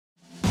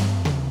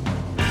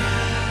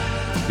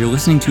You're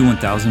listening to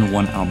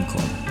 1001 Album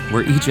Club,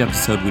 where each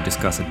episode we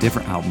discuss a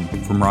different album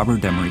from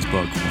Robert Demery's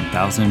book,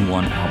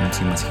 1001 Albums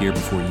You Must Hear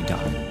Before You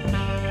Die.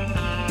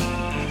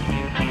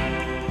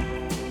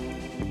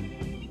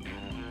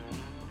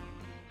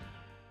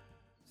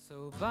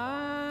 So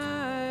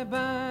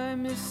bye-bye,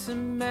 Miss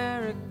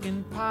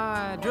American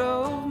Pie.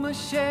 Drove my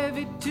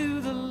Chevy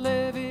to the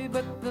levee,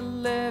 but the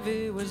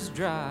levee was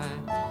dry.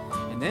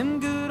 And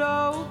them good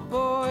old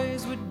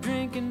boys were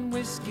drinking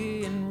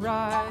whiskey and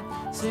rye,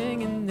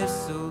 singing,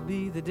 this'll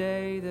be the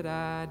day that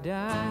I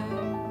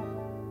die.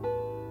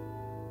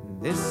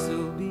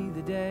 This'll be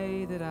the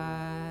day that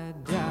I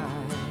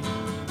die.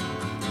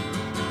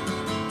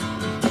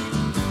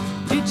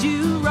 Did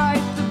you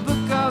write the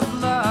book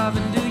of love,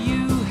 and do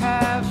you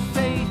have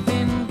faith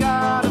in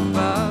God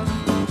above?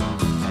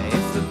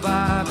 If the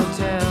Bible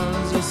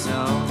tells you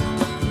so.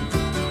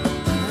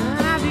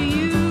 Do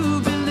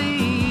you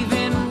believe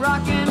in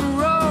rock and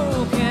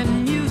roll?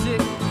 Can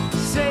music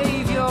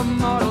save your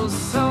mortal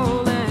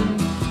soul? And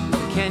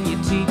can you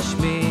teach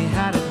me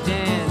how to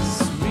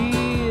dance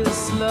real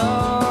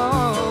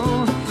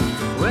slow?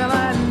 Well,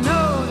 I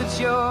know that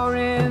you're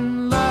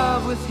in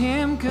love with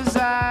him, 'cause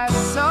I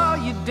saw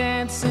you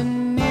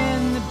dancing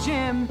in the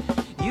gym.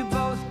 You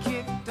both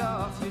kicked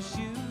off your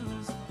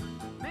shoes.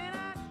 Man,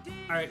 I did.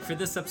 All right, for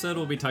this episode,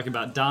 we'll be talking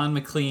about Don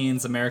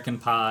McLean's American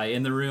Pie.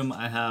 In the room,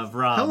 I have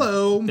Rob,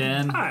 Hello.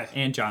 Ben, Hi.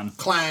 and John.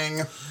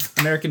 Clang.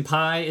 American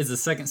Pie is the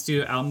second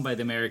studio album by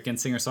the American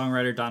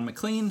singer-songwriter Don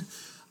McLean,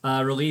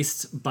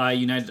 released by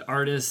United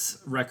Artists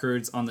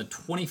Records on the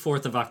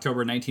 24th of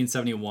October,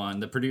 1971.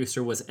 The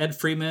producer was Ed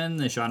Freeman.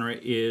 The genre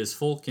is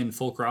folk and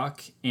folk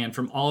rock. And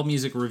from All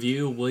Music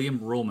Review, William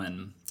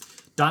Ruhlman.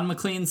 Don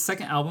McLean's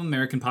second album,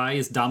 American Pie,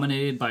 is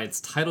dominated by its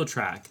title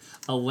track,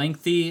 a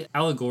lengthy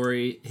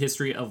allegory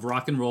history of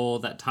rock and roll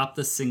that topped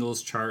the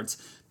singles charts,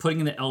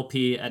 putting the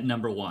LP at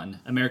number 1.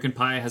 American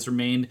Pie has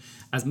remained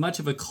as much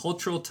of a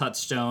cultural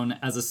touchstone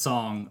as a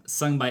song,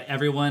 sung by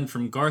everyone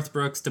from Garth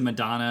Brooks to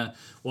Madonna,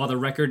 while the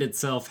record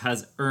itself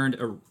has earned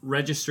a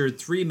registered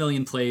 3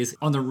 million plays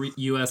on the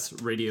U.S.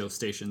 radio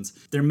stations.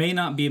 There may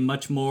not be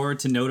much more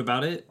to note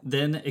about it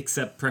then,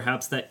 except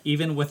perhaps that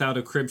even without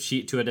a crib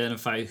sheet to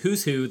identify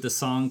who's who, the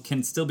song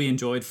can still be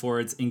enjoyed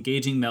for its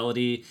engaging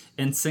melody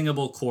and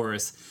singable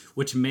chorus,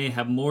 which may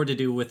have more to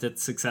do with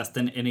its success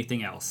than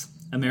anything else.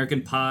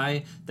 American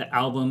Pie, the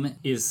album,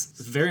 is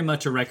very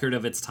much a record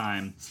of its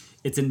time.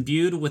 It's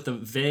imbued with the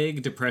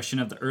vague depression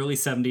of the early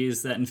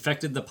 70s that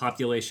infected the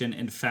population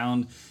and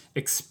found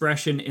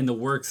expression in the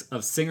works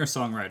of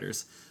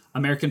singer-songwriters.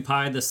 American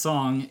Pie, the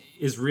song,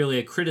 is really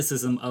a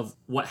criticism of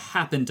what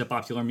happened to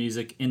popular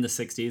music in the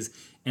 60s,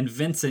 and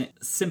Vincent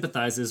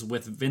sympathizes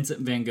with Vincent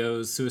van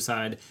Gogh's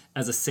suicide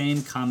as a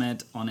sane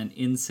comment on an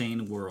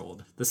insane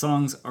world. The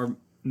songs are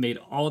made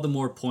all the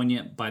more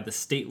poignant by the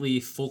stately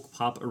folk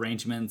pop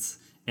arrangements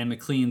and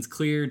McLean's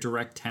clear,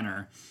 direct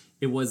tenor.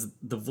 It was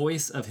the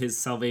voice of his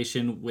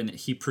salvation when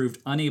he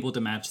proved unable to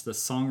match the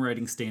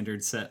songwriting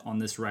standards set on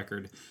this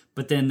record.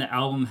 But then the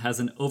album has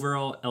an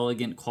overall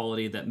elegant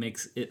quality that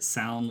makes it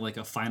sound like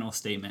a final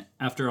statement.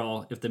 After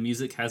all, if the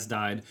music has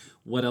died,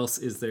 what else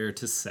is there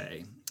to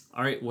say?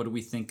 All right, what do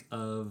we think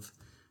of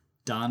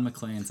Don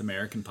McLean's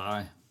American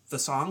Pie? The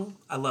song,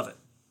 I love it.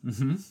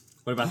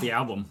 What about the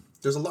album?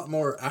 There's a lot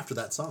more after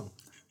that song.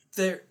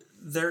 There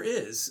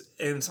is,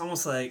 and it's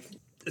almost like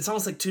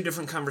two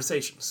different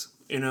conversations.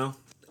 You know,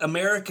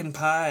 American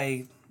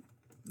Pie,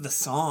 the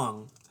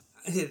song,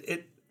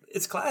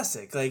 it's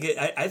classic. Like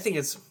I think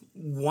it's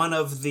one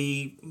of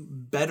the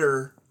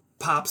better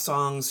pop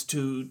songs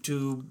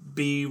to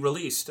be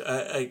released.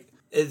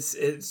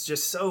 It's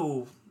just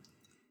so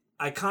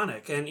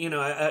iconic, and you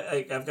know,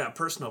 I've got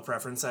personal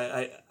preference.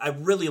 I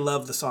really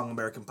love the song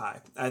American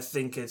Pie. I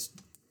think it's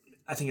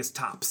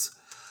tops.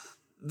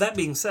 That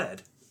being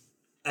said,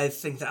 I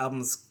think the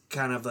album's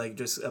kind of like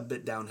just a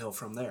bit downhill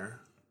from there.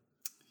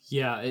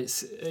 Yeah,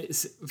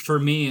 it's for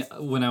me,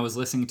 when I was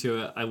listening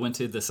to it, I went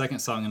to the second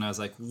song and I was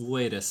like,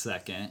 wait a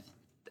second.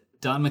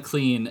 Don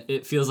McLean,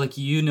 it feels like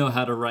you know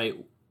how to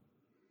write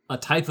a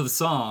type of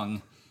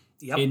song,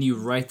 Yep. and you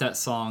write that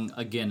song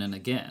again and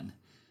again.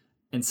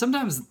 And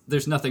sometimes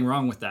there's nothing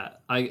wrong with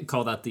that. I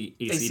call that the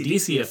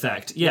AC/DC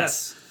effect.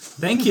 Yes.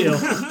 Thank you.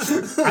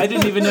 I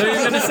didn't even know you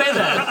were going to say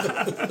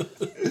that.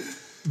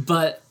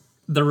 But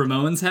the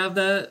Ramones have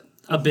that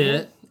a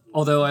bit,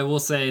 although I will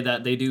say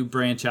that they do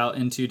branch out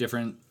into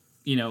different,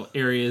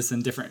 areas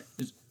and different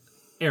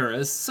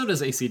eras. So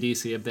does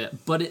AC/DC a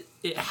bit. But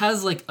it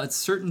has like a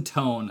certain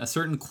tone, a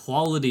certain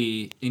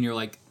quality, and you're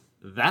like,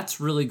 that's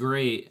really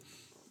great.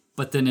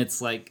 But then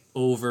it's like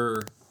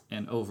over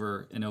and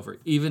over and over.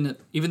 Even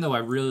though I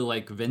really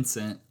like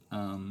Vincent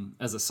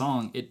as a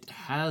song, it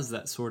has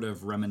that sort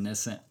of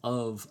reminiscent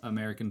of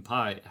American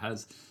Pie. It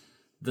has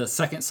the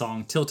second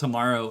song, Till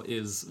Tomorrow,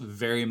 is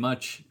very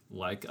much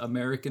like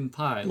American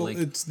Pie. Well,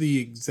 it's the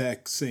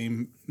exact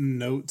same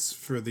notes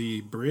for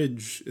the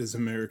bridge as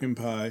American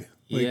Pie.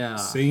 Like, yeah.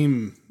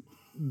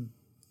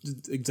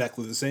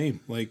 Exactly the same.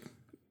 Like,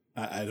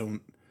 I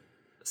don't...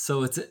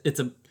 So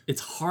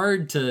it's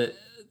hard to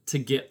to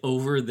get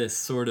over this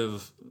sort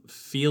of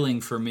feeling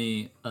for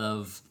me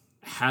of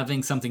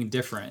having something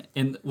different.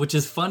 And which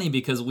is funny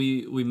because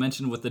we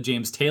mentioned with the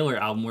James Taylor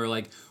album, we're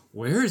like,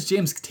 where is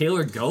James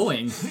Taylor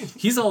going?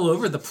 He's all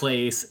over the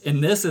place.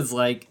 And this is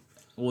like,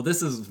 well,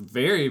 this is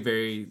very,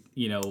 very,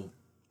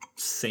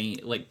 sane,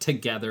 like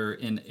together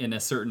in a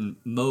certain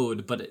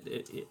mode, but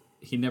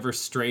he never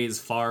strays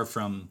far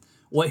from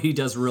what he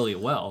does really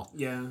well.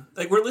 Yeah.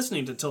 Like, we're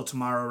listening to Till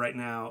Tomorrow right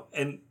now,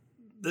 and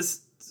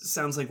this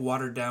sounds like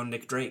watered down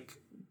Nick Drake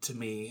to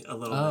me a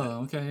little bit.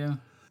 Oh, okay, yeah.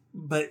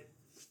 But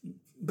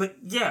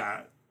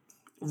yeah,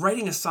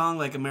 writing a song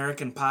like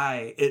American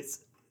Pie, it's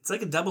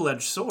like a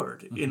double-edged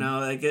sword,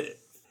 like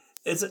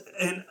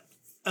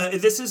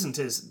this isn't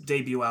his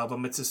debut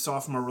album, it's his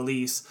sophomore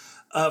release.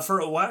 For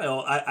a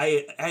while,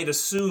 I had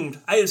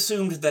assumed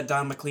that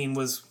Don McLean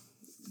was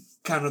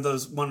kind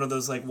of one of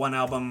those like one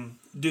album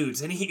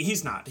dudes, and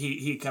he's not.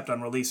 He kept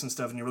on releasing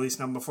stuff, and he released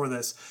an album before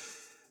this.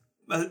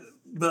 But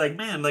like,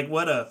 man, like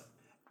what a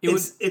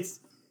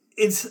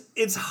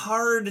it's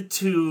hard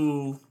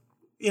to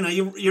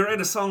you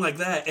write a song like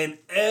that and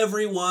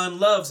everyone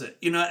loves it.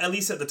 At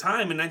least at the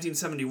time in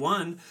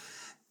 1971,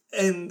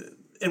 and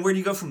where do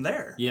you go from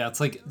there? Yeah, it's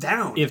like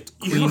down. If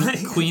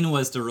Queen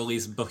was to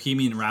release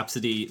Bohemian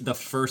Rhapsody, the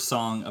first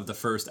song of the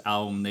first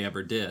album they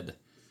ever did,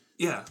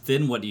 yeah,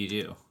 then what do you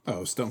do?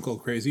 Oh, Stone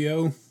Cold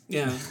Crazy-O.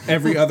 Yeah.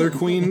 Every other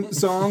Queen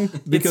song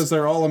because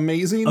they're all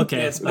amazing.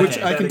 Okay, which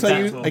I can tell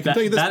you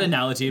this that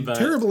analogy, but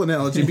terrible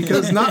analogy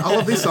because not all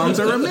of these songs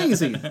are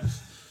amazing.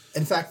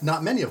 In fact,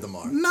 not many of them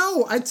are.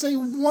 No, I'd say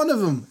one of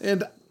them,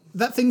 and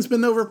that thing's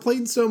been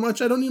overplayed so much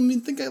I don't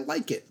even think I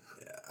like it.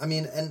 Yeah, I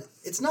mean, and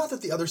it's not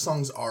that the other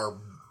songs are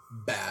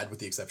bad, with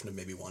the exception of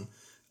maybe one.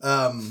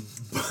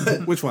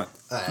 But which one?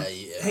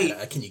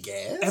 Can you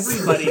guess?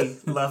 Everybody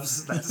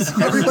loves that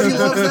song. Everybody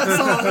loves that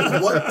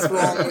song. What's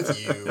wrong with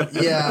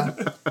you? Yeah,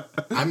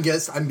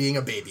 I'm being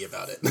a baby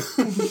about it.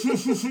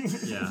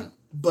 Yeah,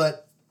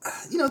 but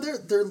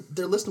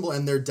they're listenable,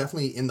 and they're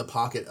definitely in the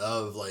pocket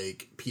of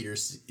like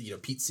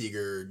Pete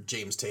Seeger,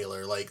 James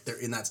Taylor. Like they're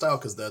in that style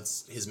because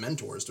that's his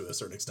mentors to a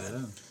certain extent.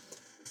 Yeah.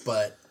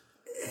 But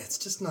it's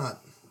just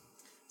not.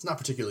 It's not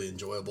particularly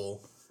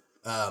enjoyable.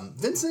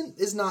 Vincent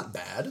is not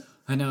bad.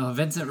 I know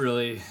Vincent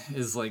really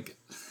is like,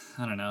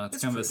 I don't know.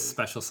 It's kind of a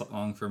special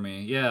song for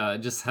me. Yeah, it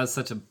just has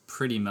such a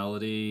pretty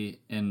melody,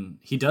 and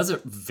he does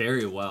it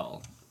very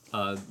well.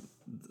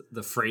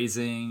 The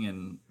phrasing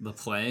and the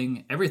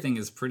playing, everything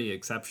is pretty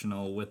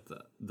exceptional with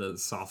the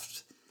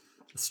soft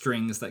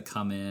strings that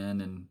come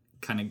in and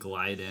kind of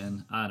glide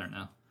in. I don't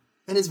know.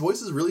 And his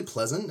voice is really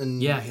pleasant,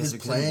 and his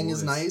playing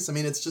is nice. I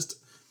mean, it's just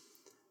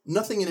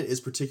nothing in it is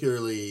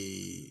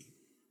particularly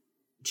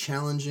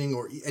challenging,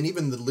 and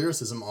even the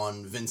lyricism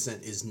on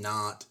Vincent is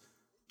not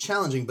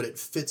challenging, but it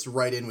fits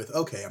right in with,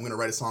 okay, I'm going to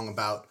write a song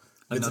about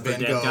Vincent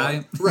Van Gogh.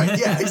 Guy. Right,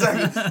 yeah,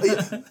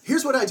 exactly.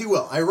 Here's what I do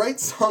well. I write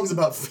songs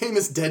about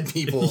famous dead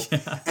people,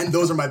 and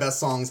those are my best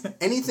songs.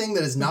 Anything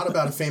that is not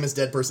about a famous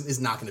dead person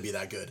is not going to be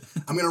that good.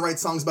 I'm going to write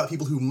songs about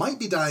people who might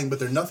be dying, but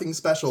they're nothing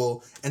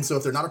special, and so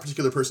if they're not a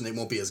particular person, they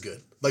won't be as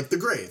good. Like The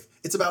Grave.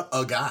 It's about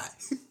a guy.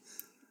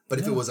 But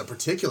if it was a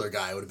particular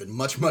guy, it would have been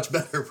much, much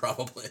better,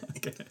 probably.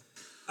 Okay.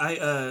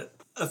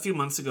 A few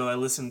months ago, I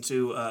listened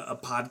to a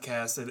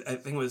podcast. I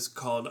think it was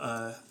called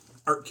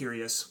Art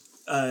Curious,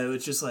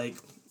 which is like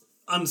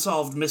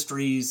unsolved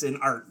mysteries in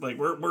art. Like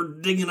we're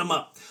digging them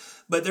up.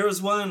 But there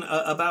was one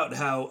about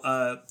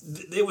how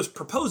it was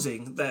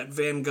proposing that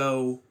Van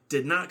Gogh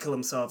did not kill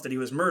himself, that he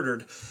was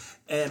murdered.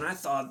 And I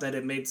thought that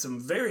it made some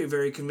very,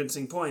 very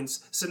convincing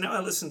points. So now I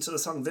listened to the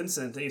song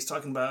Vincent, and he's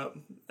talking about,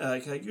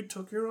 you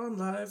took your own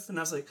life. And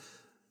I was like,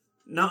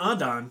 nuh-uh,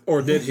 Don.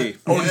 Or did he?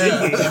 Or did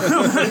he?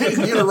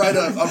 You're going to write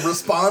a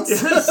response?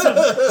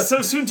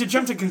 so soon to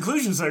jump to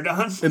conclusions there,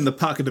 Don. In the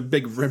pocket of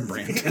big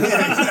Rembrandt.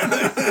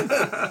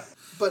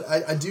 But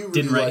I do really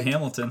Didn't write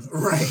Hamilton.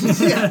 Right.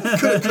 Yeah.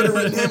 Could have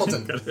written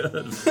Hamilton.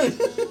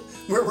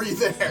 Where were you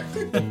there?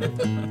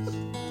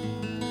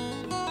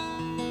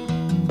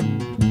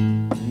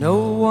 No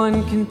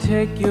one can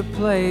take your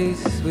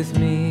place with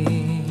me,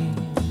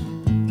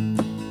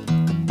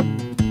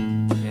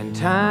 and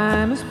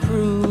time has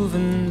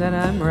proven that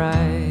I'm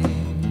right.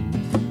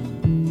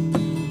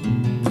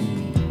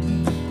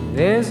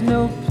 There's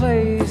no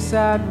place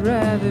I'd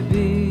rather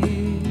be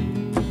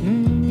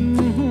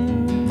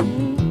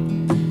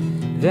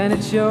than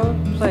at your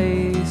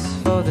place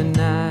for the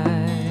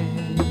night.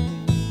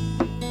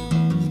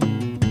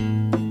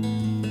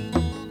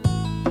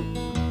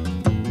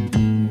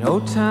 No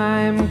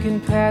time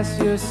can pass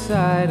your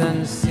side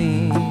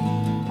unseen.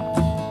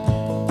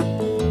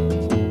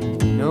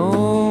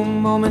 No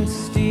moment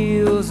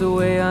steals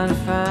away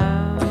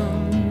unfound.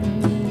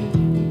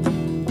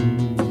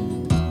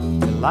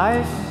 A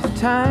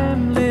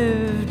lifetime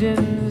lived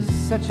in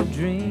such a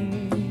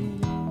dream.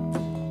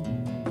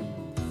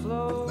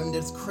 I mean,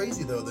 it's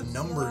crazy though, the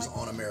numbers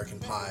on American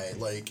Pie.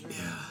 Like,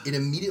 it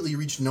immediately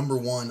reached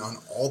 #1 on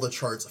all the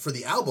charts for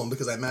the album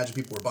because I imagine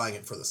people were buying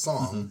it for the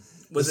song. Mm-hmm.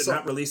 Was it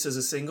not released as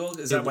a single?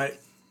 Is that why?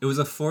 It was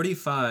a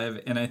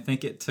 45, and I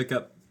think it took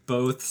up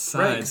both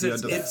sides.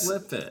 'cause You had to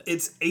flip it.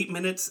 It's 8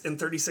 minutes and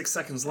 36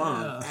 seconds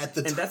long, At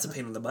the and that's a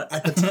pain in the butt.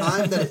 At the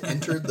time that it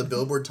entered the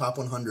Billboard Top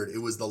 100, it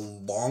was the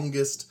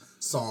longest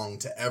song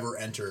to ever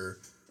enter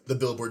the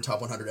Billboard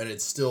Top 100, and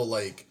it's still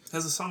like...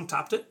 Has the song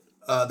topped it?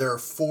 there are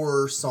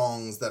 4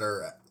 songs that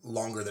are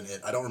longer than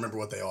it. I don't remember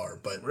what they are,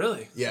 but...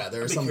 Really? Yeah,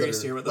 there are I'd be some that curious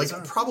are... to hear what those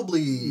like, are.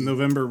 probably...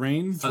 November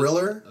Rain.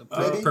 Thriller,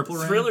 maybe? Purple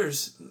Rain?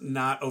 Thriller's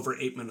not over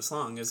 8 minutes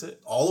long, is it?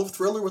 All of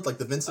Thriller with, like,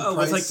 the Vincent Oh,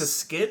 Price... with like the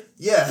skit?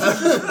 Yeah.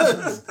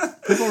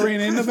 Purple Rain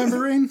and November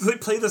Rain. Do they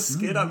play the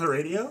skit on the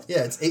radio?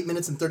 Yeah, it's 8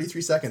 minutes and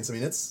 33 seconds. I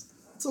mean, it's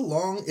a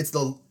long...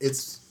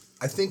 It's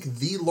I think,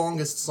 the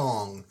longest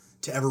song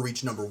to ever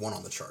reach number 1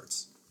 on the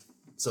charts.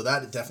 So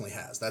that it definitely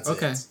has. That's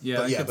Okay, it.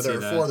 yeah, I could but there see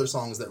are that. 4 other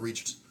songs that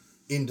reached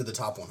into the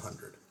top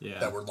 100 Yeah.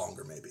 that were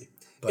longer, maybe.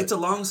 But It's a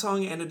long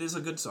song and it is a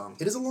good song.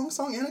 it is a long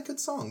song and a good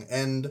song.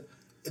 And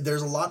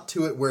there's a lot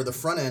to it where the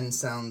front end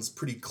sounds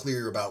pretty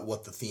clear about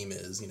what the theme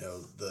is. You know,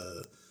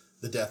 the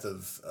death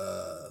of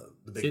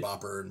the Big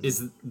Bopper. And,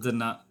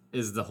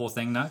 Is the whole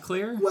thing not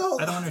clear?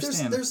 well, I don't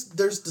understand. There's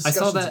I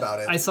saw discussions that. about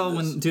it. I saw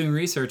when doing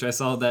research. I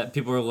saw that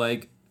people were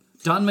like,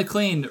 Don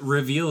McLean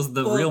reveals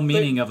the Well, real but-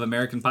 meaning of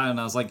American Pie, and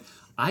I was like,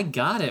 I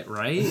got it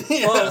right.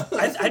 Well,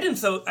 I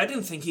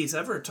didn't think he's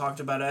ever talked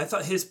about it. I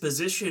thought his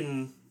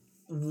position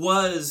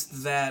was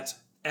that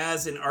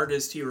as an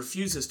artist, he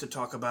refuses to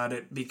talk about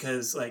it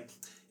because, like,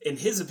 in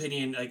his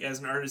opinion, like as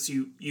an artist,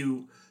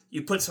 you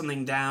put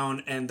something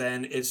down and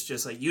then it's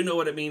just like, you know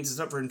what it means. It's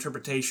up for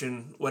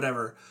interpretation,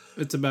 whatever.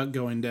 It's about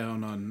going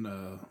down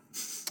on.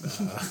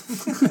 You're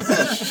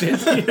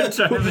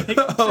trying to make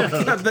Oh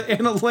God, the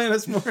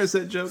Alanis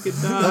Morissette joke. It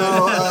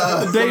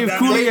died. Dave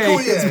Coulier.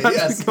 Coulier, It's about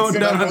yes, to go it's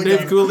down about on going Dave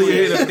down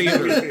Coulier in a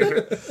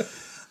theater.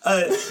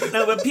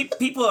 No, but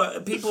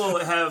people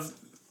have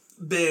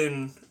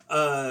been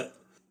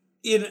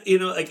you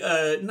know, like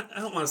I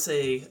don't want to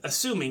say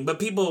assuming, but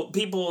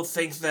people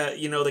think that,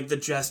 you know, like the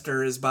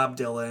Jester is Bob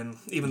Dylan,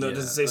 even though it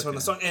doesn't say so on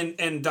the song,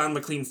 and Don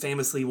McLean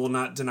famously will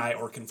not deny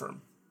or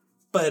confirm.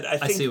 But I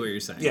think I see what you're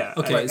saying. Yeah,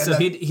 Okay, right, so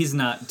and he's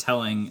not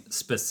telling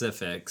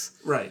specifics,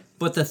 right.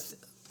 but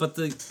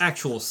the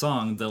actual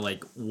song, the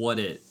like what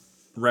it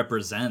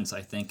represents,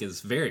 I think,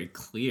 is very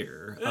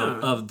clear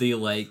of the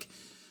like.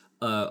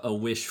 A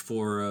wish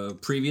for a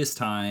previous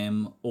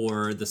time,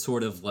 or the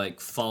sort of like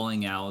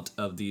falling out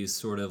of these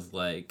sort of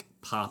like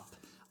pop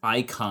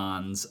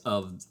icons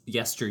of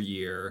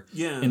yesteryear,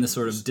 Yeah. in the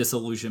sort of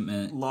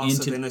disillusionment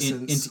Loss of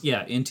innocence.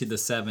 into the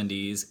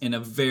 70s in a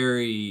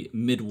very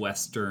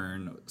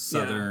Midwestern,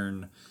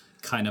 Southern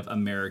kind of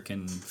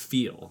American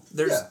feel.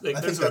 There's Yeah, like I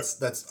think there's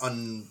that's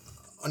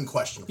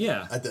unquestionable.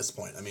 Yeah. At this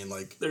point, I mean,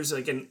 like there's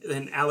like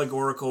an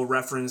allegorical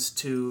reference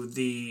to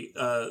the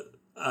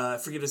I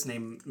forget his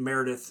name,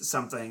 Meredith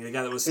something, the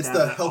guy that was it's stabbed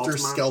the at Helter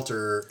Altamont.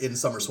 Skelter in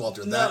Summer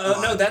Swelter.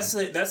 No, that's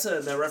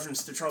the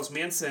reference to Charles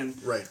Manson.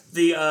 Right.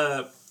 The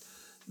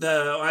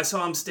I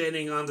saw him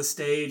standing on the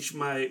stage.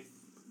 My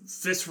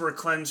fists were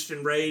clenched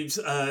in rage.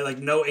 Like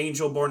no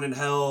angel born in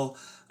hell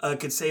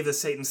could save the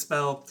Satan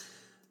spell.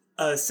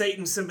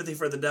 Satan's sympathy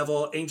for the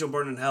devil. Angel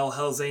born in hell.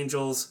 Hell's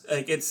angels.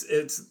 Like it's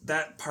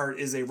that part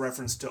is a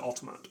reference to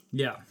Altamont.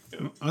 Yeah.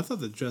 I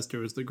thought the Jester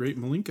was the Great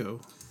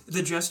Malenko.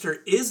 The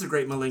Jester is the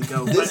great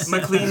Malenko, but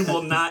McLean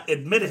will not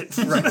admit it.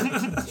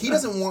 Right. He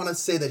doesn't want to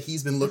say that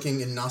he's been looking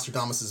in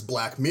Nostradamus'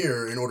 Black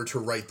Mirror in order to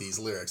write these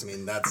lyrics. I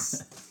mean, that's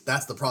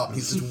the problem.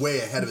 He's just way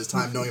ahead of his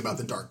time knowing about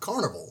the Dark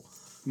Carnival.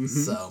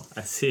 So,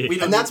 I see.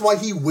 and that's why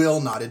he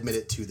will not admit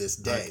it to this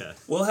day. Okay.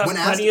 We'll have When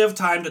plenty of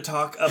time to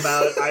talk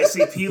about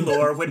ICP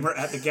lore when we're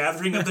at the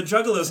gathering of the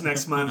Juggalos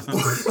next month.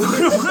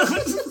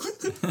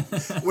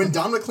 When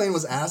Don McLean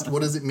was asked,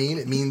 what does it mean?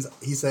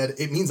 He said,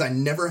 it means I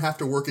never have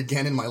to work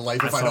again in my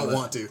life if I saw don't that.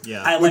 want to.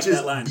 Yeah. I like Which is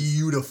that line.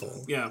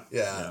 beautiful. Yeah.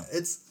 Yeah.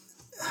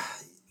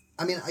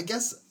 I mean, I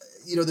guess,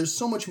 you know, there's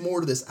so much more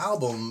to this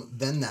album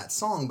than that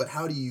song, but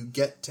how do you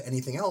get to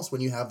anything else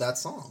when you have that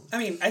song? I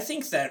mean, I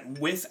think that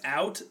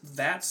without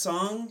that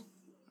song,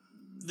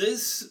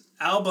 this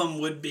album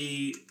would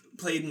be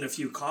played in a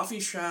few coffee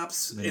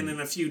shops and in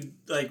a few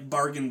like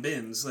bargain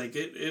bins. Like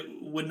it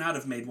would not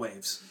have made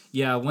waves.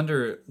 Yeah, I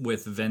wonder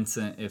with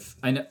Vincent if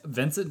I know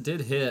Vincent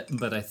did hit,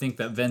 but I think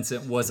that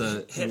Vincent was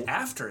a Hit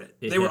after it.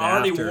 It They were hit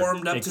already after.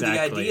 warmed up to the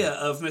Exactly. idea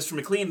of Mr.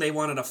 McLean. They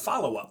wanted a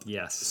follow up.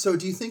 yes. So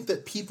do you think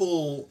that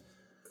people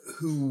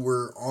who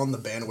were on the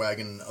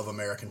bandwagon of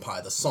American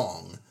Pie, the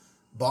song,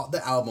 bought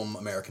the album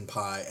American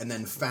Pie and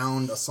then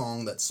found a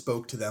song that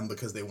spoke to them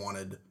because they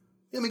wanted...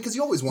 I mean, because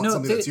you always want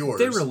something that's yours.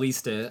 They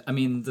released it. I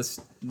mean,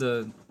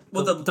 the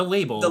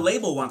label. The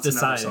label wants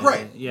another decided. song.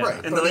 Right, Yeah.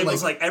 right. And But the I mean,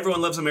 label's like, everyone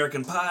loves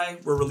American Pie.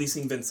 We're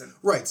releasing Vincent.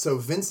 Right, so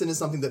Vincent is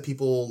something that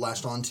people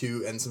latched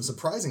onto, and some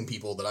surprising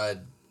people that I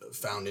had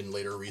found in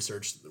later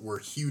research were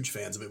huge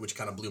fans of it, which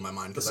kind of blew my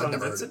mind because I'd Song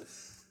never Vincent? heard it.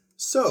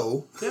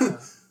 So, Yeah.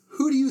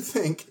 who do you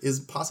think is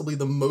possibly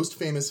the most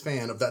famous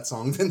fan of that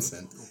song,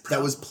 Vincent,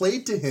 that was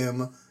played to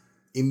him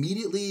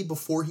immediately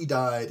before he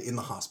died in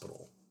the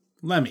hospital?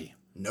 Lemmy.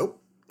 Nope.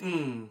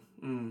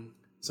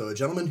 So a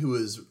gentleman who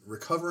was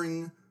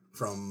recovering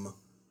from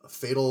a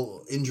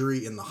fatal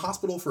injury in the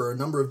hospital for a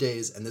number of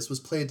days, and this was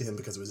played to him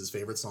because it was his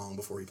favorite song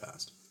before he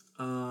passed.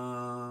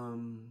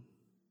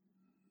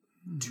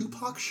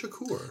 Tupac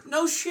Shakur.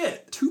 No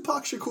shit.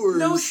 Tupac Shakur's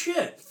No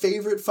shit.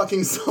 favorite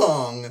fucking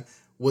song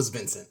was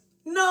Vincent.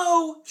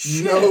 No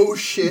shit. No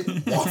shit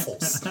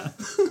waffles.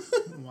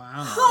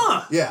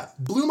 Wow. Yeah,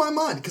 blew my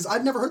mind because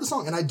I'd never heard the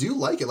song, and I do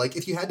like it. Like,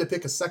 if you had to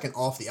pick a second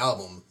off the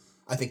album,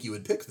 I think you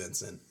would pick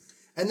Vincent.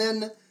 And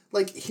then,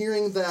 like,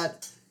 hearing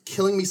that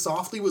Killing Me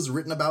Softly was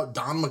written about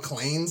Don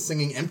McLean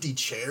singing Empty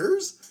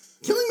Chairs?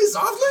 Killing Me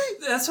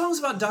Softly? That song's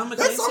about Don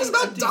McLean. That song's singing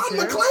about Empty Don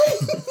Chairs?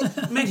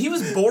 McLean! Man, he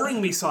was boring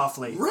me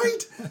softly.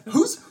 Right?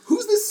 Who's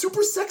this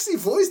super sexy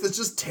voice that's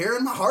just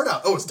tearing my heart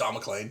out? Oh, it's Don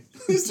McLean.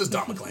 It's just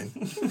Don McLean.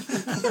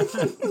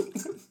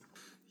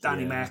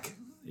 Donnie Mac.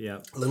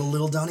 Yep.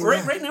 Little Donnie Right,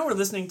 Mac. right now we're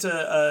listening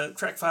to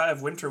track 5,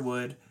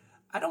 Winterwood.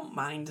 I don't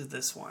mind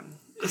this one.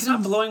 It's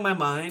not blowing my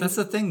mind. That's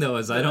the thing, though,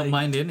 is I don't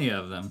mind any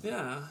of them.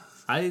 Yeah.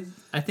 I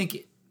think...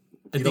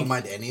 You don't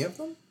mind any of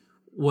them?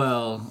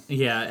 Well,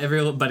 yeah,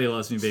 Everybody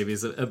Loves Me Baby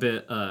is a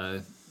bit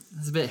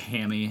it's a bit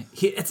hammy.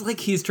 It's like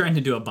he's trying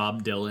to do a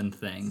Bob Dylan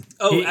thing.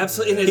 Oh,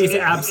 absolutely. He's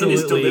absolutely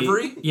in his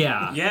delivery?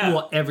 Yeah. Yeah.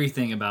 Well,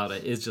 everything about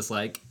it is just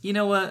like, you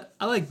know what?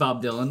 I like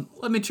Bob Dylan.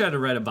 Let me try to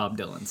write a Bob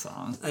Dylan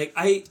song. Like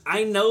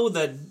I know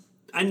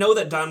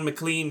that Don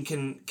McLean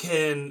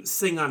can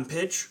sing on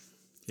pitch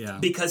Yeah.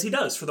 because he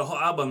does for the whole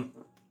album.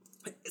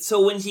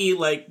 So when he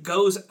like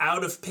goes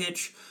out of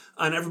pitch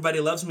on Everybody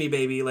Loves Me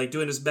Baby, like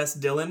doing his best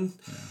Dylan,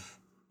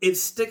 it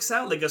sticks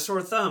out like a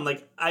sore thumb.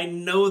 Like, I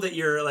know that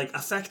you're like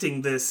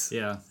affecting this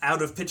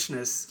out of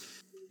pitchness.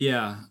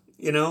 Yeah.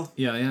 You know?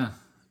 Yeah.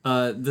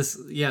 This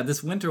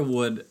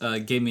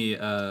Winterwood gave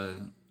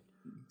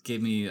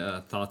me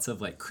thoughts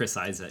of like Chris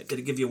Isaac. Did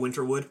it give you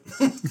Winterwood?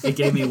 It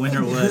gave me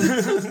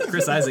Winterwood.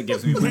 Chris Isaac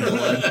gives me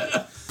Winterwood.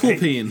 Pool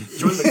peeing.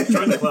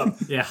 Join the club.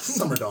 Yeah.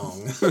 Summer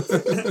Dong.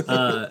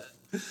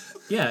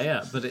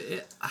 Yeah. But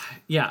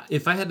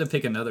if I had to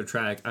pick another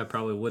track, I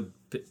probably would.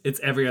 It's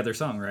every other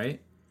song,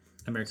 right?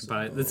 American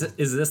Pie.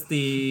 Is this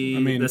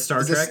the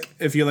Star Trek?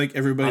 If you like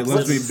Everybody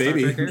Loves Me Star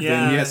Baby, Trekker? then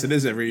Yeah. yes, it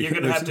is every... You're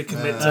gonna have to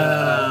commit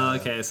to.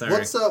 Okay, sorry.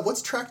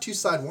 What's track 2,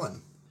 side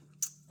 1?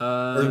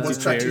 Or what's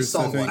track 2, Chairs,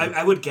 song I think. 1?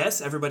 I would guess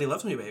Everybody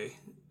Loves Me Baby.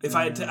 If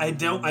I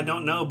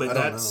don't know, but I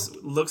don't that's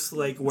looks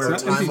like where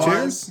It's it not was. Empty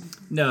Chairs?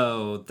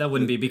 No, that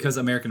wouldn't be because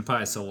American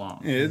Pie is so long.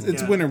 Yeah, it's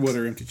Yeah. Winterwood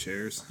or Empty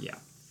Chairs. Yeah.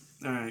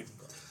 All right.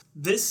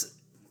 This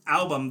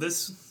album,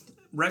 this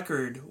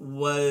record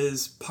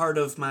was part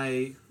of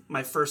my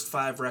first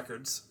 5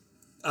 records.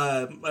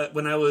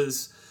 When I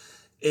was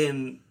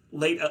in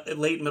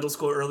late middle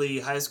school, early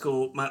high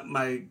school,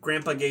 my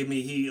grandpa gave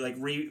me, he like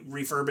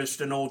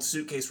refurbished an old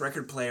suitcase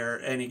record player,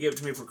 and he gave it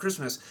to me for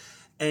Christmas.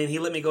 And he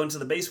let me go into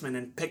the basement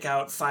and pick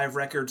out 5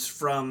 records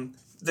from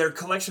their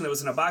collection that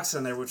was in a box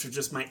in there, which was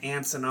just my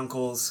aunts and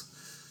uncles'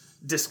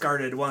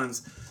 discarded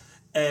ones.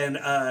 And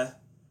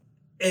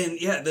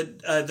yeah,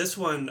 this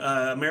one,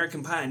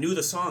 American Pie, I knew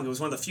the song. It was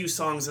one of the few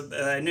songs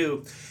that I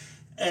knew.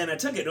 And I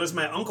took it. It was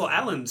my Uncle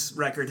Alan's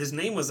record. His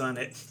name was on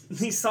it.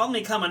 He saw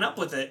me coming up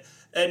with it.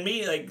 And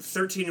me, like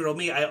 13-year-old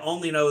me, I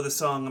only know the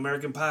song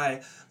American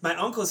Pie. My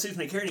uncle sees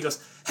me carrying, he goes,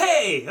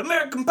 "Hey,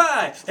 American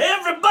Pie,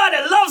 everybody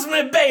loves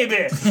me,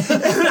 baby."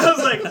 And I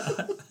was like,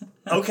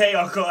 "Okay,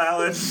 Uncle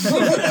Alan."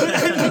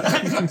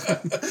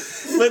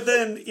 But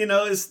then, you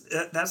know,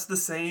 that's the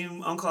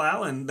same Uncle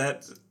Alan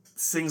that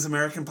sings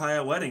American Pie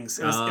at weddings.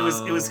 It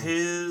was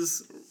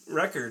his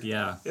record.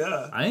 Yeah.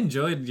 Yeah. I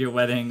enjoyed your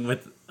wedding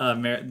with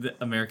the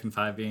American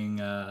Pie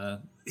being.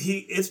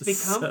 It's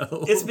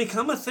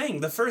become a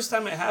thing. The first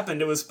time it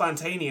happened, it was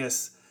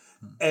spontaneous,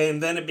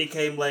 and then it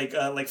became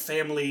like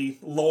family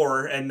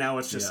lore, and now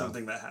it's just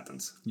something that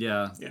happens.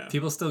 Yeah. Yeah.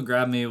 People still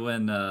grab me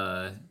when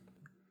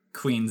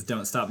Queen's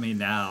 "Don't Stop Me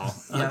Now"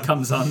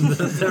 comes on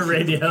the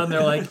radio, and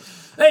they're like,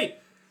 "Hey,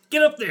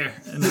 get up there!"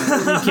 And you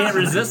can't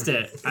resist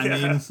it. I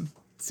mean,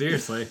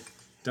 seriously,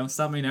 "Don't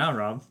Stop Me Now,"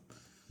 Rob.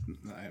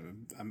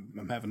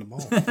 I'm having a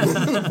ball.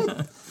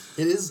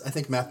 It is, I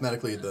think,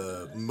 mathematically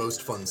the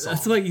most fun song.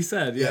 That's what you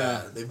said. Yeah,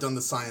 Yeah. they've done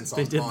the science on,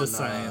 They did the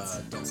science.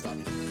 Don't Stop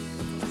Me.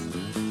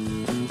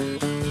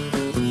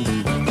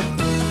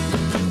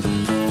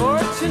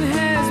 Fortune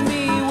has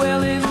me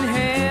well in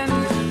hand.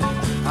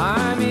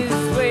 Armies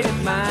wait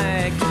at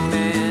my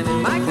command.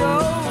 And my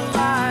goal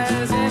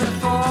lies in a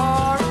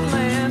foreign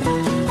land,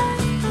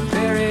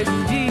 buried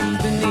deep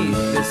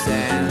beneath the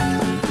sand.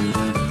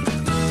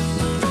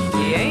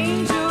 The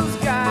angels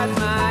guide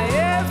my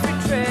every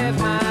tread.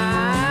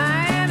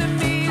 My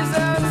enemies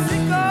are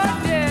sick or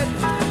dead.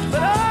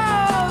 But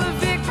all the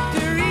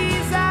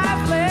victories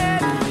I've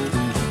led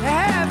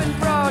haven't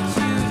brought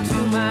you to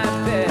my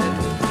bed.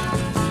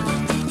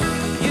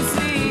 You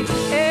see,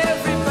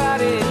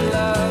 everybody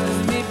loves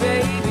me,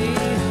 baby.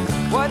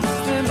 What's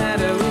the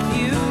matter with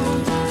you?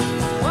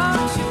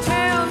 Won't you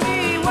tell me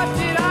what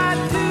did I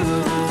do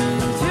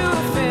to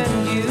offend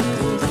you?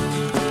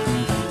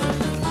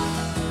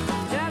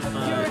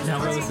 Now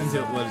we're listening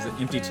to what is it?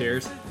 "Empty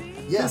Chairs."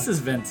 Yeah. This is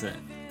Vincent.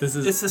 This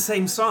is It's the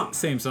same song.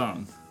 same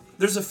song.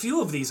 There's a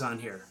few of these on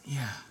here.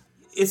 Yeah.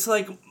 it's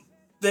like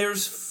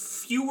there's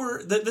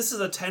fewer. This is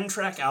a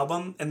 10-track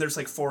album, and there's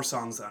like 4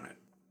 songs on it.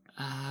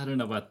 I don't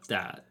know about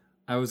that.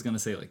 I was gonna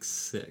say like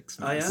 6.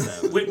 Oh yeah,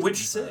 7,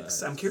 which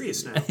 6? I'm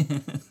curious now.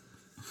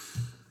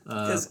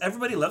 Because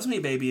Everybody Loves Me,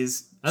 Baby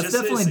is That's just,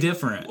 definitely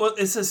different. Well,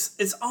 it's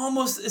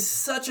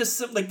such a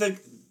like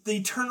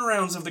the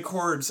turnarounds of the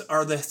chords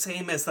are the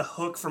same as the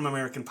hook from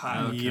American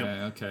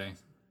Pie. Okay.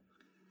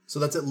 So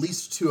that's at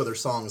least 2 other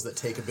songs that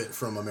take a bit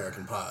from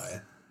American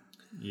Pie.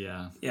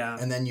 Yeah. Yeah.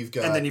 And then you've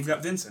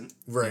got Vincent,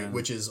 right,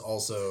 which is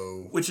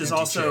also Empty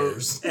also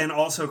Chairs. and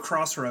also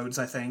Crossroads,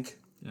 I think.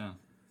 Yeah.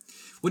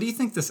 What do you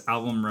think this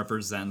album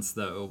represents,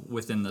 though,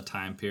 within the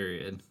time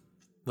period?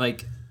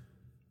 Like,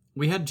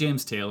 we had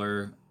James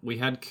Taylor, we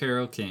had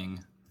Carole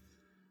King.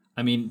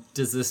 I mean,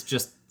 is this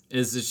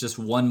just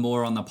one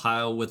more on the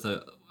pile with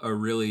a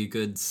really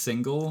good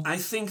single? I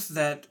think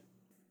that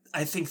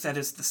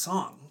is the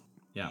song.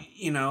 Yeah.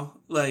 You know,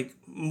 like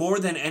more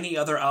than any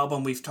other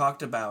album we've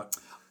talked about.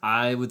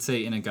 I would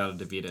say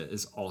In-A-Gadda-Da-Vida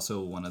is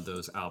also one of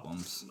those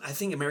albums. I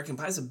think American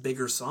Pie is a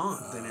bigger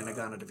song than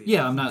In-A-Gadda-Da-Vida.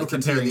 Yeah, I'm not Booker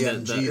T comparing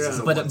and the MGs is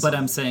a one but song.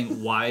 I'm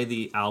saying why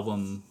the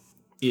album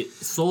it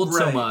sold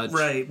so much,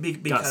 right?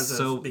 because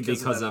of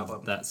that album.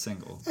 of that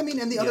single. I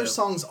mean, and the other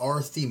songs are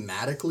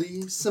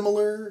thematically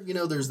similar. You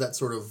know, there's that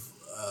sort of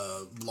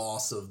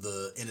loss of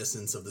the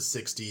innocence of the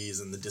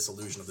 60s and the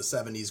disillusion of the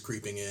 70s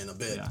creeping in a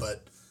bit,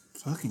 but...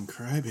 Fucking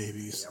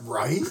crybabies.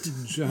 Right?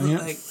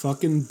 Giant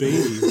fucking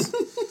babies.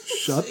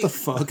 Shut the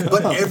fuck up.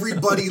 But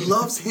everybody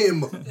loves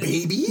him,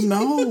 baby.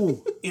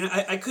 No. You know,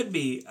 I could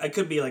be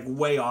like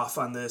way off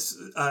on this.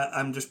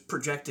 I'm just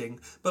projecting.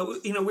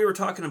 But you know, we were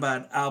talking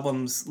about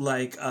albums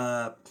like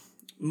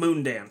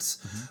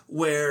Moondance,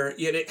 where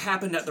it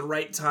happened at the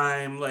right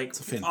time. Like It's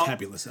a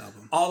fantabulous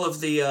album. all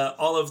of the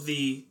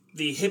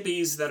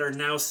hippies that are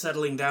now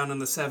settling down in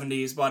the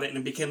 70s bought it, and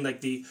it became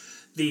like the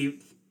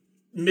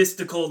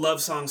mystical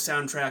love song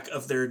soundtrack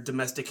of their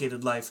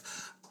domesticated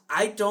life.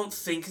 I don't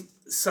think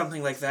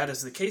something like that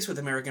is the case with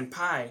American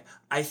Pie.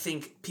 I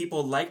think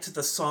people liked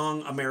the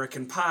song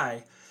American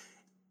Pie.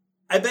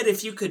 I bet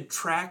if you could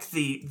track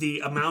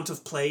the amount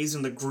of plays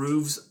and the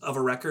grooves of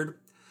a record,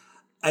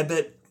 I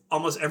bet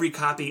almost every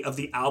copy of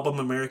the album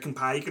American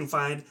Pie you can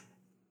find,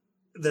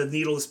 the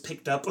needle is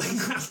picked up like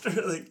after.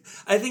 Like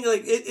I think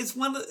like it's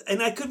one of the,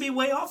 and I could be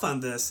way off on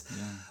this,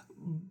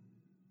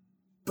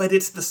 but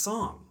it's the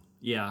song.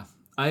 Yeah,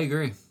 I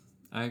agree.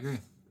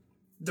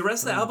 The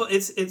rest of the album,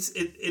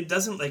 it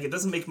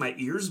doesn't make my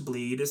ears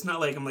bleed. It's not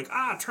like I'm like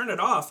turn it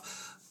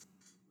off,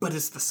 but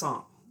it's the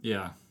song.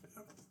 Yeah.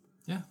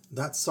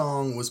 That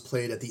song was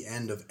played at the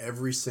end of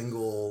every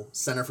single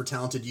Center for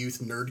Talented Youth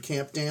nerd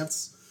camp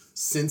dance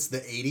since the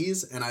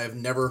 80s, and I have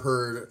never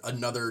heard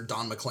another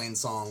Don McLean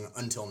song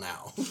until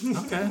now.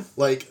 Okay.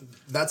 Like,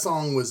 that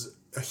song was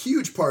a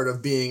huge part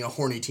of being a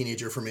horny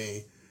teenager for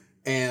me,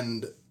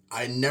 and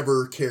I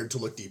never cared to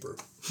look deeper.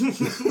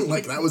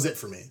 Like, that was it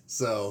for me.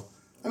 So,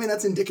 I mean,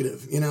 that's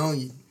indicative, you know?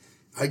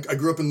 I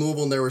grew up in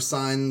Louisville, and there were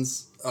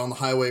signs on the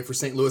highway for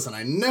St. Louis, and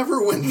I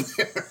never went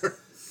there.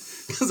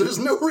 Because there's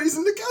no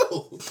reason to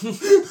go.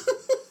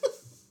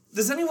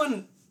 Does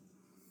anyone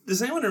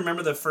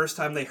remember the first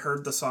time they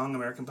heard the song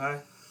American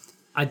Pie?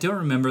 I don't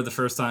remember the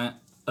first time.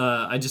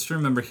 I just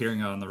remember hearing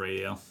it on the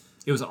radio.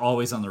 It was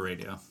always on the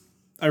radio.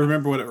 I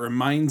remember what it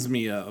reminds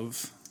me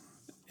of,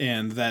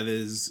 and that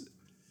is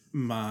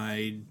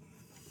my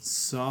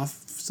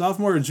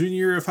sophomore or junior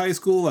year of high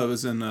school. I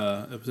was in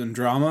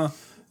drama,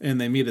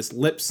 and they made us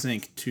lip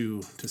sync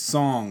to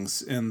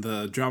songs, and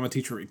the drama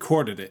teacher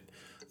recorded it.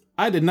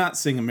 I did not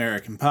sing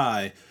American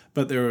Pie,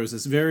 but there was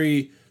this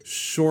very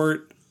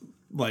short,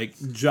 like,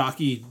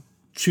 jockey,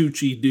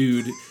 choochy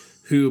dude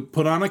who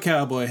put on a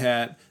cowboy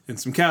hat and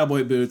some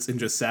cowboy boots and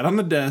just sat on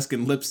the desk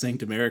and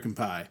lip-synced American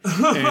Pie.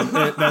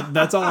 And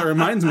that's all it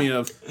reminds me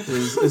of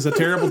is a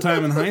terrible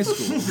time in high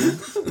school.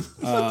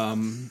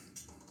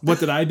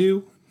 What did I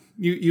do,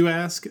 you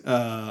ask?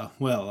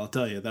 Well, I'll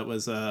tell you. That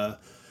was the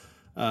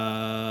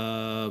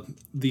Leonard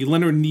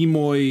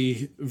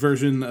Nimoy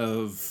version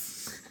of...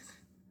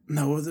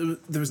 No,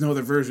 there was no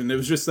other version. It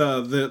was just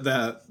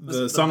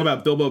the song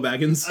about Bilbo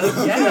Baggins.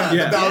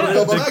 The Ballad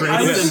of Bilbo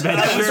Baggins.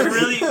 I was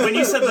really, when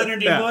you said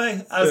Leonard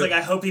Nimoy, I was like,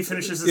 I hope he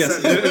finishes his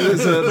sentence it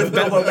was with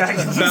Bilbo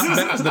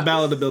Baggins. The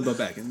Ballad of Bilbo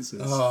Baggins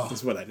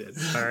is what I did.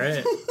 All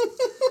right.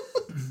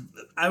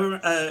 I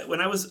remember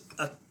when I was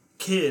a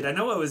kid, I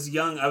know I was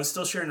young, I was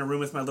still sharing a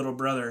room with my little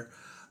brother,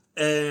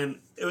 and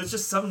it was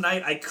just some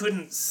night I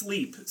couldn't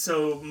sleep.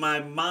 So my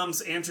mom's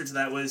answer to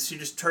that was she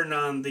just turned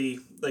on the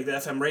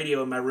FM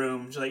radio in my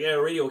room. She's like, "Yeah,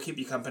 radio will keep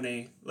you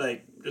company.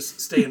 Like, just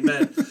stay in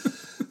bed."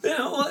 You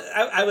know,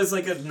 I was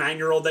like a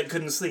 9-year-old that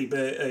couldn't sleep.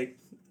 Like,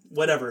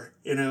 whatever.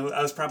 You know,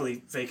 I was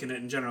probably faking it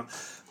in general.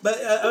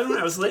 But I remember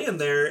I was laying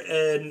there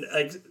and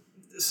like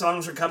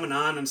songs were coming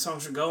on and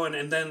songs were going,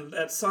 and then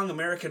that song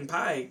American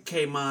Pie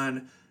came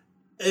on,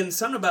 and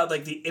something about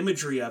like the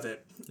imagery of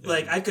it. Yeah.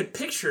 Like I could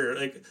picture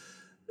like.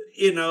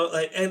 You know,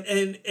 like, and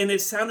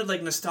it sounded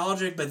like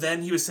nostalgic, but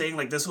then he was saying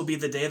like, this will be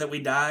the day that we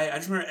die. I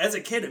just remember as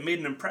a kid, it made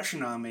an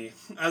impression on me.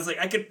 I was like,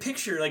 I could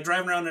picture like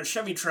driving around in a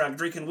Chevy truck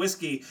drinking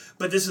whiskey,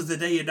 but this is the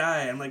day you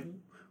die. I'm like,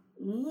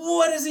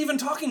 what is he even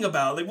talking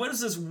about? Like, what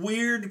is this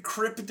weird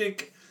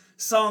cryptic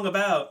song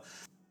about?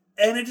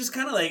 And it just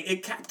kind of like,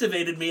 it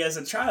captivated me as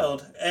a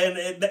child.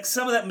 And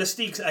some of that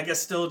mystique, I guess,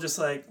 still just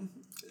like...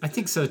 I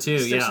think so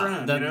too, yeah.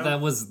 Around,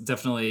 that was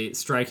definitely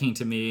striking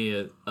to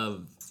me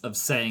of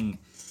saying...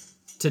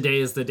 Today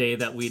is the day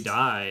that we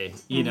die.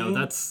 You know,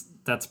 that's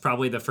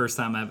probably the first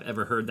time I've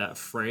ever heard that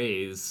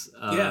phrase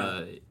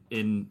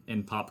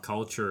in pop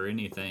culture or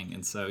anything.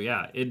 And so,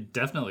 yeah, it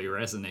definitely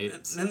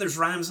resonates. And then there's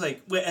rhymes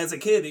like, as a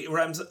kid,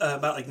 rhymes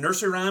about like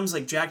nursery rhymes,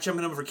 like Jack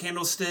jumping over a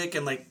candlestick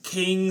and like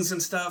kings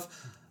and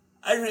stuff.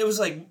 It was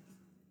like,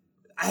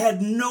 I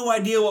had no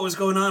idea what was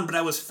going on, but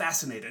I was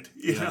fascinated,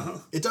 you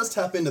know? It does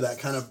tap into that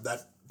kind of,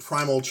 that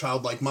primal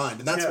childlike mind.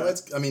 And that's why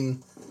it's, I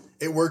mean...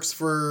 It works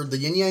for the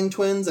Yin Yang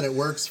Twins, and it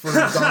works for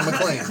Don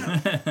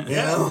McLean. You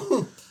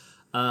know?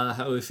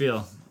 How do we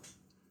feel?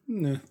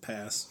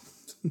 Pass.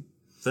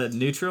 Is that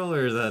neutral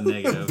or is that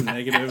negative?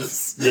 Negative.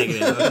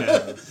 Negative,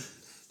 okay.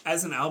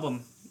 As an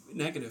album,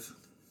 negative.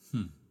 I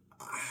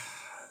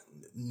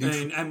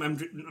mean,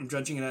 I'm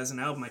judging it as an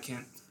album. I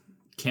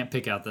Can't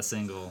pick out the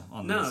single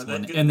on this that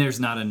one. good- And there's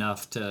not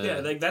enough to...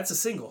 Yeah, like that's a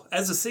single.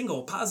 As a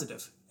single,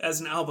 positive.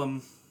 As an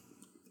album,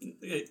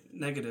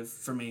 negative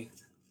for me.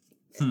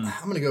 I'm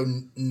going to go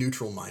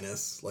neutral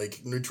minus,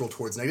 like neutral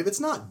towards negative. It's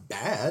not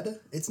bad.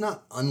 It's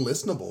not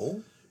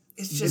unlistenable.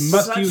 It's just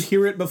Must you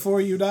hear it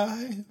before you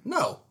die?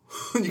 No.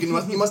 You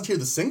must hear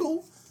the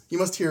single. You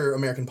must hear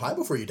American Pie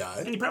before you die.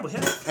 And you probably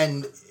have.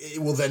 And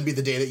it will then be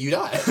the day that you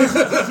die.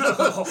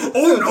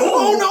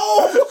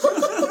 Oh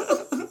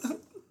no!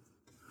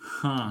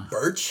 Huh.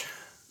 Birch,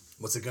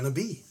 what's it going to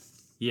be?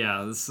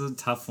 Yeah, this is a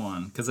tough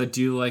one. Because I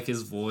do like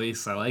his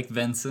voice. I like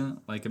Vincent,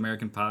 like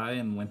American Pie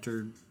and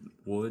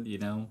Winterwood, you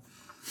know.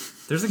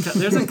 There's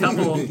a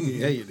couple.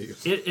 Yeah, you do.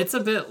 It's a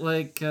bit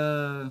like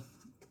it's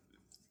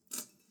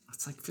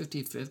like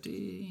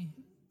 50-50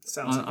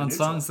 on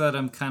songs that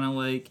I'm kind of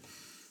like,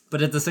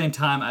 but at the same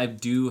time I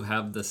do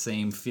have the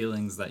same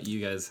feelings that you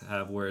guys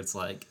have, where it's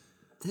like,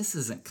 this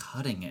isn't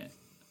cutting it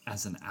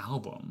as an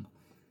album.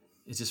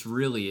 It just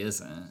really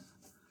isn't.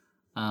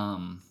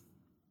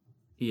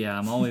 Yeah,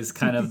 I'm always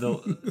kind of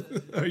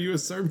the... Are you a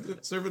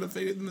servant of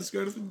fate in this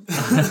kind of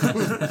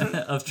thing?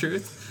 of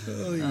truth?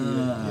 Oh,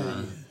 yeah.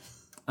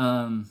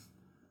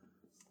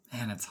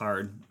 Man, it's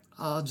hard.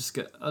 I'll just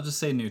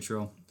say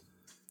neutral.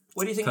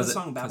 What do you think of the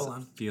 'Cause song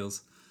Babylon? it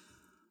feels.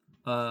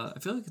 I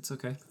feel like it's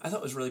okay. I thought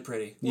it was really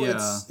pretty. Well,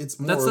 Yeah. it's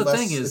more That's or the less,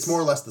 thing is- it's more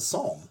or less the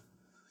psalm.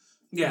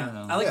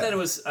 Yeah, I like Yeah. that it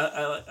was.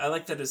 I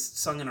like that it's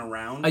sung in a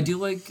round. I do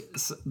like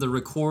the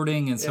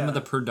recording and some of Yeah.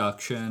 the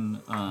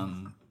production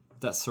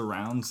that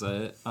surrounds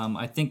it.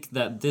 I think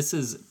that this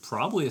is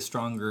probably a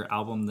stronger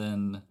album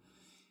than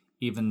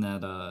even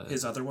that.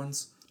 His other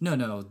ones. No,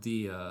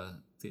 the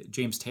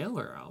James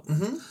Taylor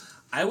album.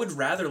 I would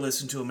rather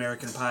listen to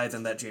American Pie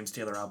than that James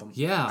Taylor album.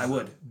 Yeah, I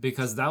would.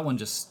 because that one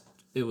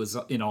it was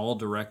in all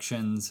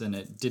directions and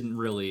it didn't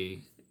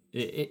really.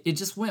 It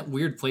just went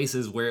weird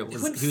places where it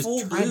was. went he was full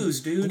trying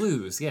blues, dude.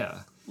 Blues,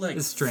 yeah. Like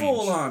it's strange.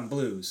 full on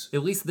blues.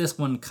 At least this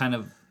one kind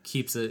of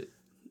keeps it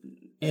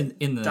in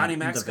the. Donnie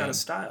Mac's the got a vein.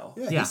 style.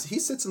 Yeah, Yeah. He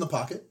sits in the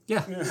pocket.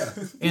 Yeah,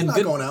 He's and not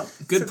good, going out.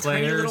 good It's a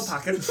tiny players. little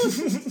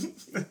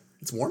pocket.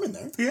 It's warm in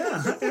there.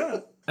 yeah.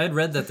 I had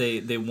read that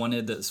they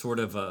wanted sort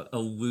of a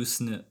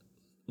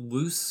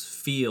loose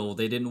feel.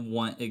 They didn't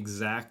want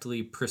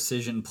exactly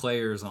precision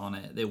players on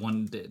it. They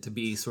wanted it to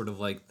be sort of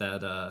like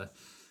that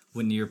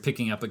when you're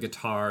picking up a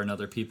guitar and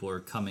other people are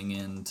coming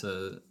in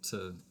to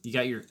you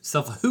got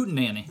yourself a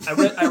hootenanny.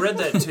 I read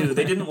that too.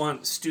 They didn't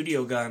want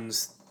studio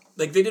guns.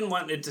 Like they didn't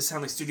want it to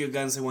sound like studio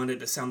guns. They wanted it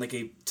to sound like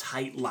a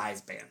tight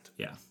live band.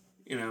 Yeah.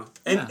 You know,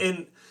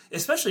 and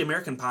especially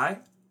American Pie.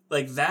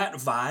 Like that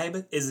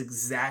vibe is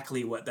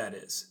exactly what that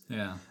is.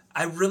 Yeah.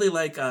 I really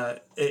like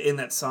in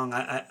that song.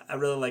 I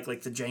really like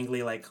the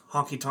jangly like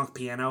honky tonk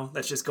piano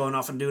that's just going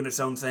off and doing its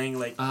own thing.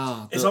 Like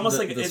it's almost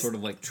like the it's sort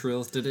of like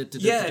trills.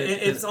 yeah,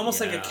 it's almost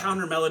like a Yeah.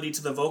 counter melody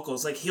to the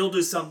vocals. Like he'll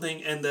do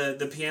something and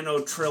the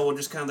piano trill will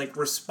just kind of like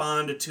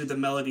respond to the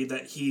melody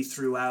that he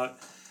threw out.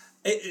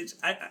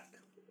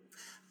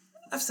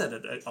 I've said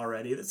it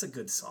already. It's a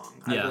good song.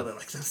 Yeah. I really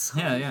like that song.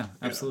 Yeah,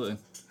 absolutely.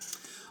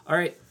 All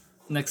right.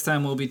 Next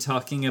time we'll be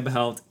talking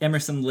about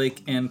Emerson,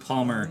 Lake and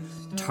Palmer,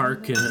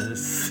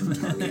 Tarkus.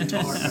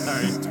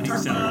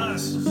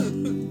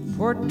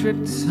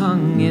 Portraits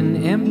hung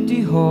in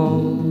empty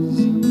halls,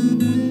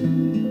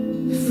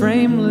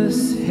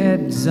 frameless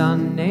heads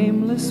on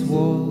nameless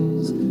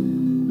walls,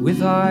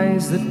 with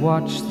eyes that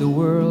watch the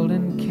world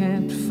and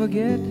can't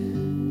forget,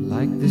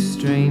 like the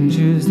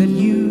strangers that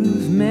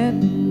you've met,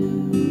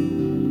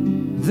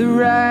 the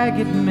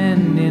ragged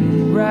men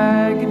in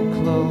ragged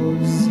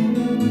clothes,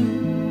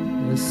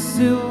 a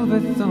silver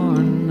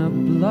thorn, a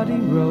bloody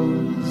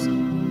rose,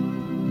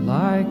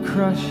 lie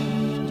crushed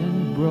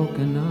and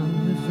broken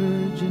on the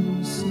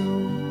virgin snow.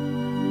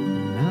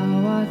 And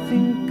now I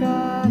think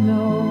I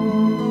know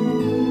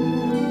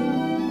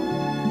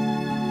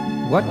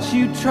what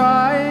you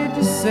tried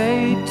to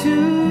say to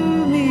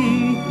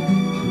me,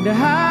 and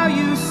how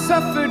you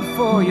suffered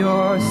for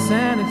your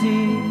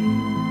sanity,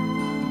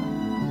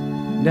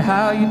 and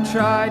how you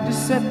tried to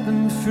set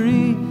them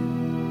free.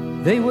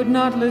 They would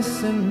not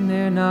listen,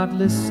 they're not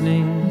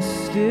listening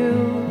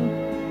still.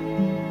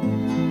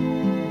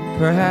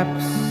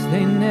 Perhaps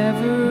they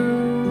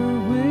never